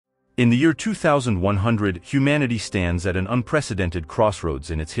In the year 2100, humanity stands at an unprecedented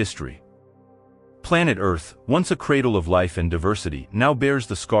crossroads in its history. Planet Earth, once a cradle of life and diversity, now bears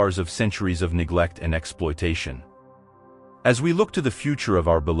the scars of centuries of neglect and exploitation. As we look to the future of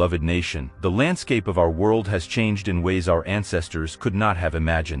our beloved nation, the landscape of our world has changed in ways our ancestors could not have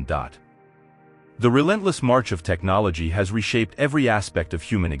imagined. The relentless march of technology has reshaped every aspect of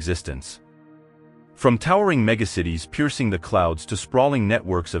human existence. From towering megacities piercing the clouds to sprawling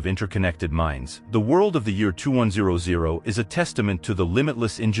networks of interconnected minds, the world of the year 2100 is a testament to the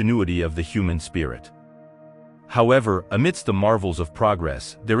limitless ingenuity of the human spirit. However, amidst the marvels of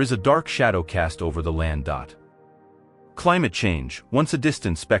progress, there is a dark shadow cast over the land. Climate change, once a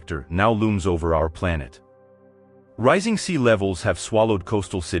distant specter, now looms over our planet. Rising sea levels have swallowed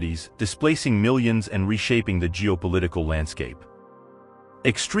coastal cities, displacing millions and reshaping the geopolitical landscape.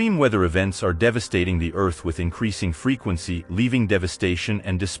 Extreme weather events are devastating the Earth with increasing frequency, leaving devastation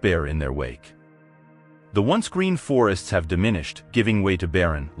and despair in their wake. The once green forests have diminished, giving way to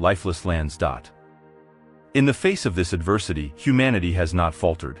barren, lifeless lands. In the face of this adversity, humanity has not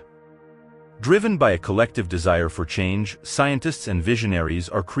faltered. Driven by a collective desire for change, scientists and visionaries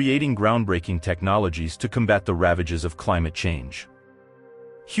are creating groundbreaking technologies to combat the ravages of climate change.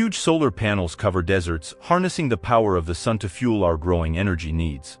 Huge solar panels cover deserts, harnessing the power of the sun to fuel our growing energy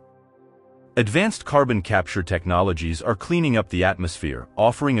needs. Advanced carbon capture technologies are cleaning up the atmosphere,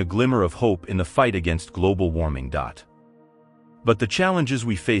 offering a glimmer of hope in the fight against global warming. But the challenges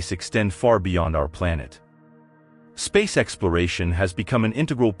we face extend far beyond our planet. Space exploration has become an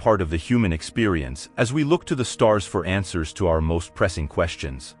integral part of the human experience as we look to the stars for answers to our most pressing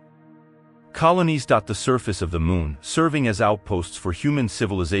questions. Colonies dot the surface of the moon, serving as outposts for human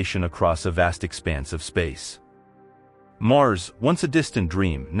civilization across a vast expanse of space. Mars, once a distant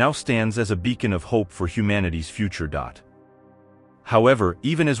dream, now stands as a beacon of hope for humanity's future. However,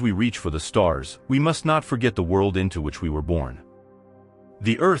 even as we reach for the stars, we must not forget the world into which we were born.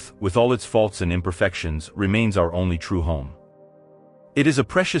 The Earth, with all its faults and imperfections, remains our only true home. It is a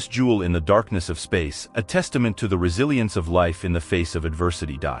precious jewel in the darkness of space, a testament to the resilience of life in the face of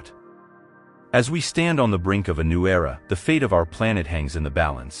adversity. As we stand on the brink of a new era, the fate of our planet hangs in the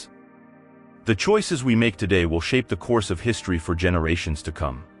balance. The choices we make today will shape the course of history for generations to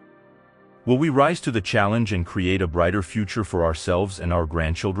come. Will we rise to the challenge and create a brighter future for ourselves and our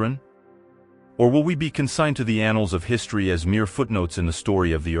grandchildren? Or will we be consigned to the annals of history as mere footnotes in the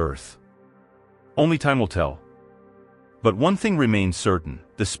story of the Earth? Only time will tell. But one thing remains certain: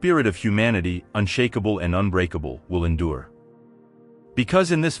 the spirit of humanity, unshakable and unbreakable, will endure.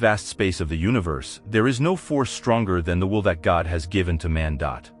 Because in this vast space of the universe, there is no force stronger than the will that God has given to man.